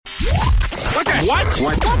What?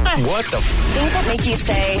 What the? Things that make you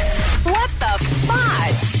say, what the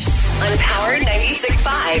fudge? On Power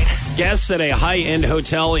 96.5. Guests at a high-end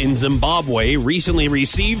hotel in Zimbabwe recently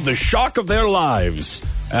received the shock of their lives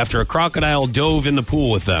after a crocodile dove in the pool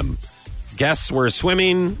with them. Guests were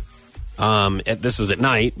swimming. This was at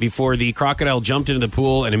night before the crocodile jumped into the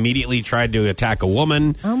pool and immediately tried to attack a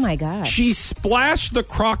woman. Oh, my gosh. She splashed the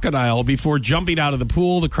crocodile before jumping out of the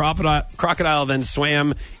pool. The crocodile then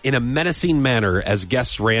swam in a menacing manner as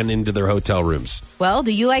guests ran into their hotel rooms. Well,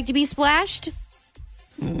 do you like to be splashed?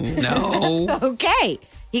 No. Okay.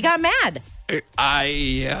 He got mad.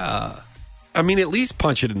 I mean, at least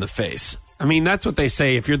punch it in the face. I mean, that's what they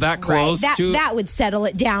say. If you're that close to... That would settle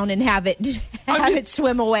it down and have it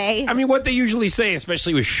swim away. I mean, what they usually say,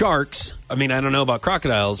 especially with sharks, I mean, I don't know about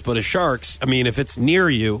crocodiles, but as sharks, I mean, if it's near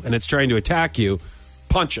you and it's trying to attack you,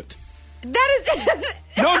 punch it. That is...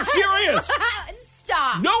 No, I'm serious.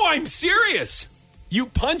 Stop. No, I'm serious. You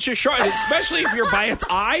punch a shark, especially if you're by its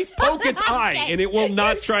eye, poke its eye, and it will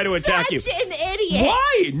not try to attack you. Such an idiot.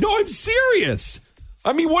 Why? No, I'm serious.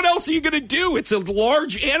 I mean, what else are you going to do? It's a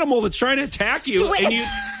large animal that's trying to attack you, and you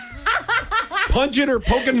punch it or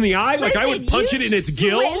poke it in the eye? Like, I would punch it in its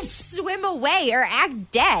gills? Swim away or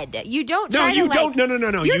act dead. You don't try No, you to, don't.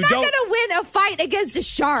 No. You're not going to win a fight against a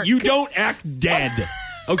shark. You don't act dead,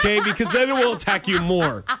 okay? Because then it will attack you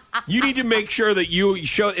more. You need to make sure that you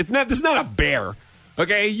show... This is not a bear,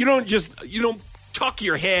 okay? You don't tuck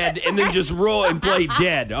your head and then just roll and play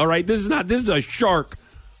dead, all right? This is a shark.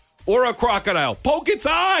 Or a crocodile. Poke its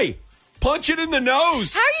eye. Punch it in the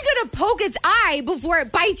nose. How are you going to poke its eye before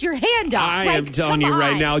it bites your hand off? I am telling you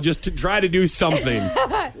right now, just to try to do something.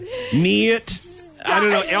 Knee it. Stop. I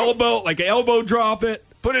don't know, elbow drop it.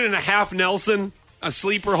 Put it in a half Nelson, a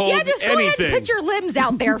sleeper hold, yeah, just go anything. ahead and put your limbs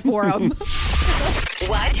out there for them.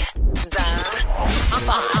 What the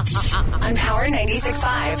fuck? On Power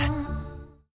 96.5.